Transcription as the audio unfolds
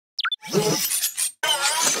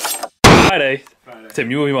Friday. Tim,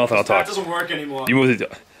 you move your mouth and I'll talk. That doesn't work anymore. You move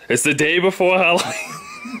it. It's the day before Halloween.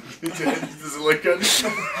 Does it look good?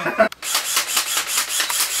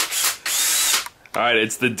 Alright,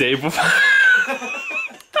 it's the day before.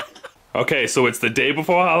 Okay, so it's the day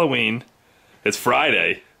before Halloween. It's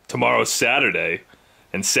Friday. Tomorrow's Saturday.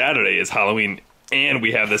 And Saturday is Halloween. And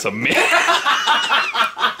we have this amazing.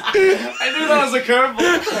 I knew that was a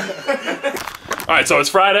curveball. Alright, so it's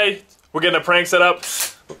Friday. We're getting a prank set up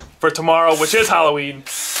for tomorrow, which is Halloween.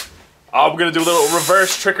 We're gonna do a little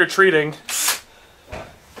reverse trick-or-treating.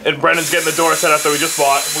 And Brendan's getting the door set up that we just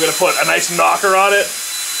bought. We're gonna put a nice knocker on it.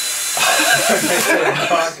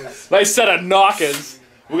 Nice set of knockers.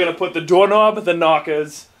 We're gonna put the doorknob, the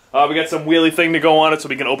knockers. We got some wheelie thing to go on it so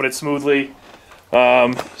we can open it smoothly.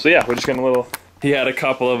 So yeah, we're just getting a little... He had a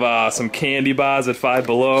couple of some candy bars at Five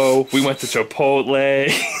Below. We went to Chipotle.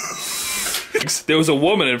 There was a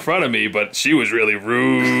woman in front of me, but she was really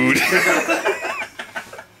rude.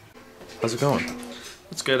 How's it going?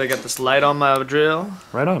 It's good. I got this light on my drill.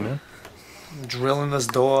 Right on, man. I'm drilling this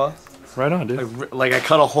door. Right on, dude. Like I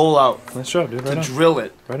cut a hole out. Nice job, dude. Right on. Drill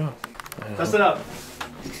it. Right on. Test it out.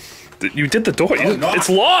 You did the door. It's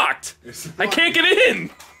locked. I can't get in.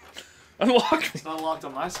 Unlock me. It's not locked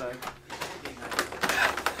on my side.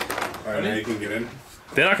 Alright, now you can get in.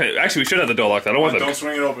 They're not gonna. Actually, we should have the door locked. I don't want them. Don't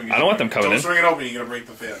swing it open. I don't want them coming in. Don't swing it open. You're gonna break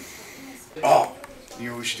the fan. Oh, you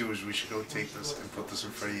know what we should do is we should go take this and put this in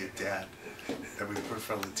front of your dad. That we put in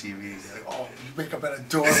front of the TV. Like, oh, you make a better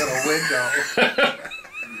door than a window.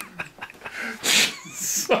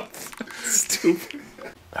 So stupid.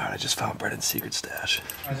 Alright, I just found Brendan's secret stash.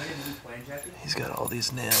 He's got all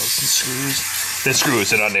these nails and screws. They're screws,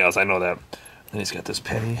 they're not nails, I know that. Then he's got this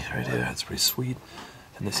penny right here, that's pretty sweet.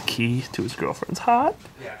 And this key to his girlfriend's heart.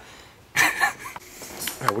 Yeah.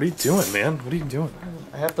 Alright, what are you doing, man? What are you doing?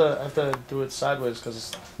 I have to do it sideways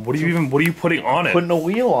because What are you putting on it? putting a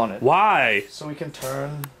wheel on it. Why? So we can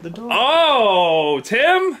turn the door. Oh,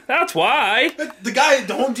 Tim, that's why. The guy at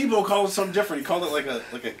the Home Depot called it something different. He called it like a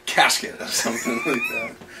casket or something like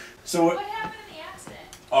that. So what happened in the accident?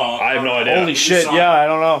 I have no idea. Holy shit! Yeah, I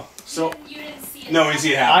don't know. So You didn't see it. no, we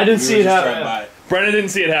see it happen. I didn't see it happen. By. Brendan didn't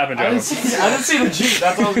see it happen, Joe. I didn't see the Jeep.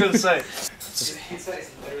 That's what I was gonna say.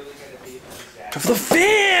 The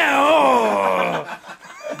fan! Oh!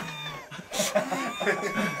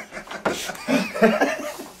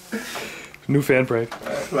 New fan prank.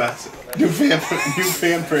 New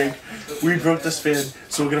fan prank. We broke this fan,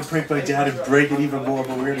 so we're gonna prank my dad and break it even more,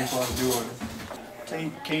 but we already thought of doing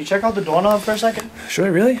it. Can you check out the doorknob for a second? Should I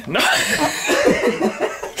really? No.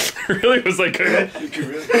 Really was like. You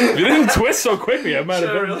didn't twist so quickly. I might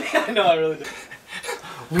have been. Really? I know I really did.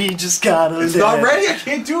 We just gotta. It's not ready. I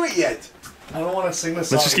can't do it yet. I don't want to sing this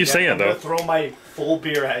song. Let's just keep singing it, though. I'm gonna throw my full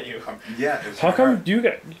beer at you. Yeah. How come you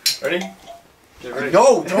get? Ready? Get ready.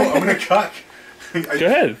 No, I'm gonna cuck. Go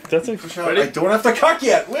ahead. That's like. I don't have to cuck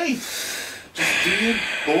yet. Wait. Just do your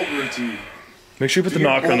bolt routine. Make sure you put the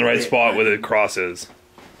knocker in the right spot where the cross is.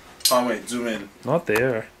 Oh wait, zoom in. Not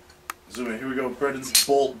there. Zoom in. Here we go. Brendan's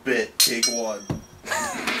bolt bit. Take one.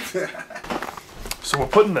 So we're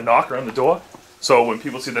putting the knocker on the door. So when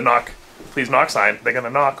people see the knock, please knock sign, they're gonna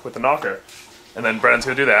knock with the knocker. And then Brendan's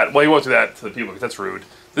gonna do that. Well, he won't do that to the people because that's rude.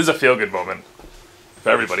 This is a feel-good moment for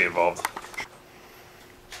everybody involved.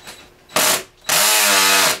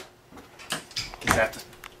 You have to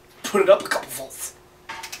put it up a couple volts.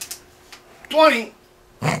 20.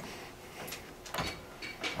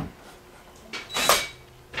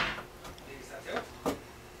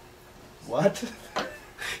 What?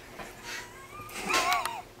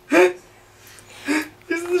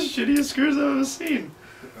 These are the shittiest screws I've ever seen.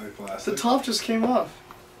 The top just came off.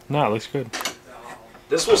 No, it looks good.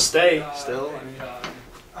 This will stay still. I mean,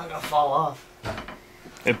 I'm gonna fall off.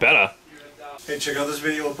 It better. Hey, check out this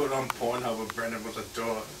video we'll put on Pornhub of Brendan with a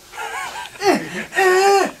door.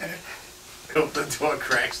 Hope the door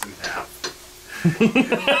cracks in half.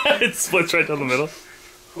 It splits right down the middle.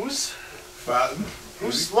 Who's Father,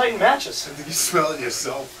 lighting matches? I think you smell it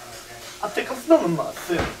yourself. I think I'm smelling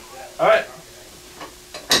myself. Alright.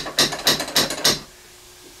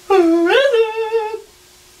 Who is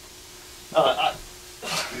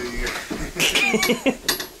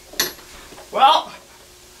it? Well,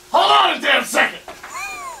 hold on a damn second.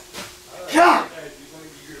 God.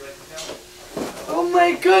 Oh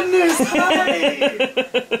my goodness,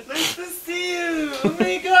 hi! Nice to see you! Oh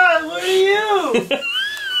my god, what are you?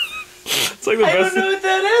 It's like the I best. don't know what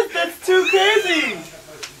that is, that's too crazy!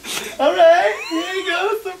 Alright, here you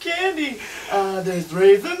go, some candy. There's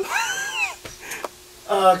raisins.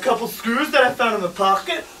 A couple screws that I found in the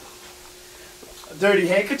pocket. dirty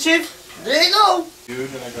handkerchief. There you go. Dude,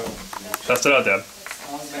 and I go. Test it out, Dad.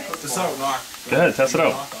 This out knock. Go ahead, test it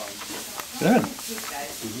out. Go ahead.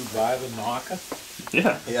 Did you buy the knocker?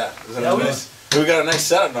 Yeah. Yeah. Yeah, We got a nice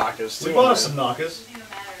set of knockers too. We bought us some knockers.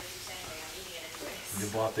 You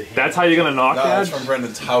bought the hand. That's how you're gonna knock, No, Dad? that's from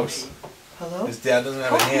Brendan's house. Hello? His dad doesn't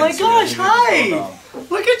have a Oh hand. my so he gosh, doesn't need to hi! go down.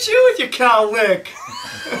 Look at you with your cow lick.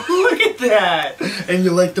 Look at that. And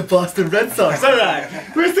you like the Boston Red Sox. All right.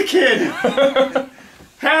 Where's the kid?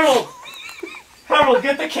 Harold. Harold,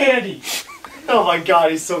 get the candy. Oh my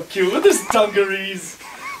God, he's so cute with his dungarees.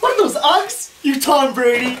 What are those Uggs? You Tom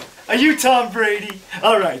Brady? Are you Tom Brady?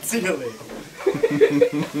 All right, see you later.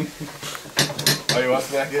 Oh, you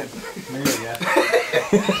want back in?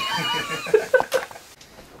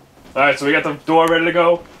 All right, so we got the door ready to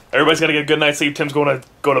go. Everybody's got to get a good night's sleep. Tim's going to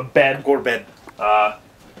go to bed. Go to bed. So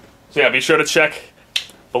yeah, be sure to check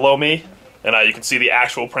below me, and you can see the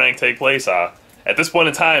actual prank take place. At this point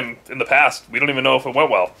in time, in the past, we don't even know if it went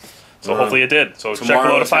well. So hopefully it did. So check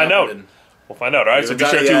below to find out. We'll find out, all right? So be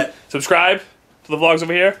sure to subscribe to the vlogs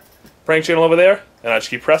over here, prank channel over there, and just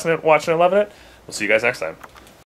keep pressing it, watching it, loving it. We'll see you guys next time.